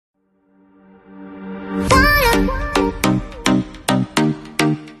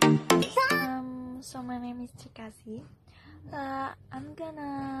Mr. Kasih. I'm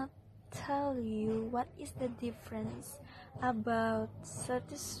gonna tell you what is the difference about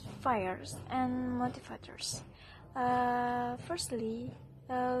satisfiers and motivators. Firstly,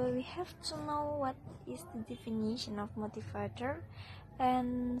 we have to know what is the definition of motivator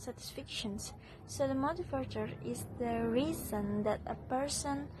and satisfactions. So the motivator is the reason that a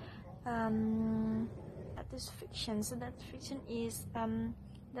person satisfaction. So that fiction is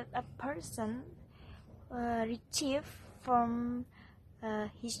that a person retrieve from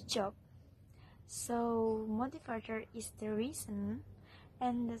his job. So motivator is the reason,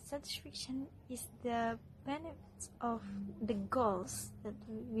 and the satisfaction is the benefits of the goals that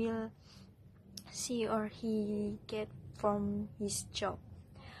will she or he get from his job.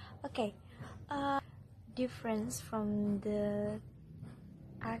 Okay, difference from the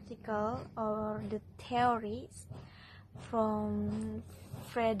article or the theories from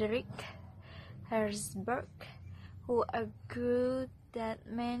Frederick Herzberg, who argued that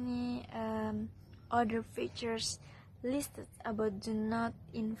many other features listed above do not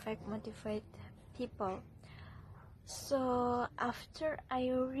in fact motivate people. So after I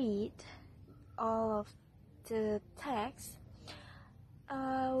read all of the text,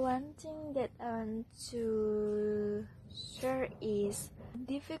 one thing that I want to share is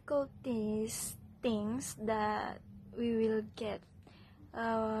difficulties, things that we will get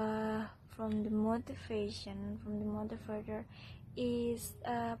from the motivation, from the motivator, is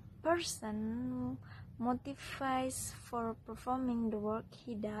a person motivates for performing the work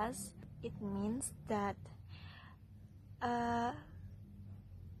he does. It means that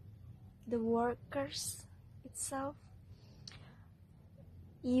the workers itself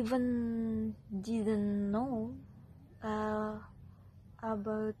even didn't know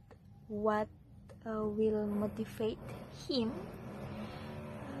about what will motivate him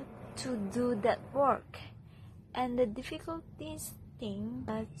to do that work. And the difficulties thing,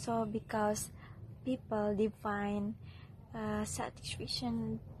 so because people define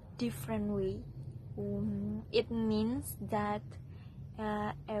satisfaction different way, it means that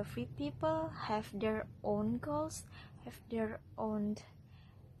every people have their own goals, have their own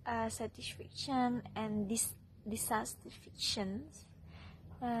satisfaction and dissatisfactions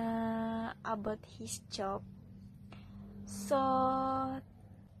about his job. So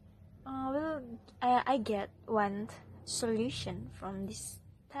I get one solution from this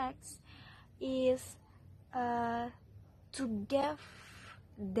text is to give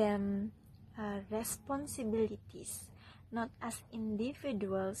them responsibilities, not as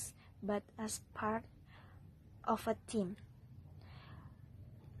individuals but as part of a team.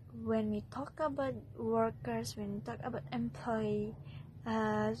 When we talk about workers, when we talk about employee,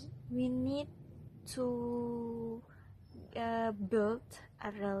 we need to build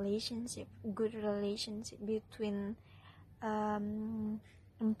a relationship, good relationship between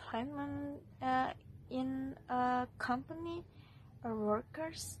employment in a company or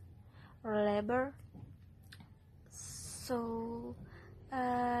workers or labor. So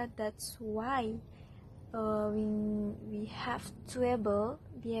that's why we have to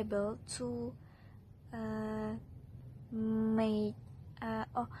be able to make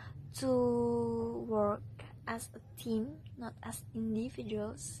to work as a team, not as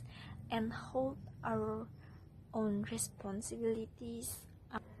individuals, and hold our own responsibilities.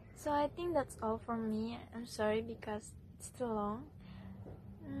 So I think that's all from me. I'm sorry because it's too long.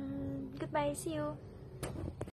 Goodbye, see you.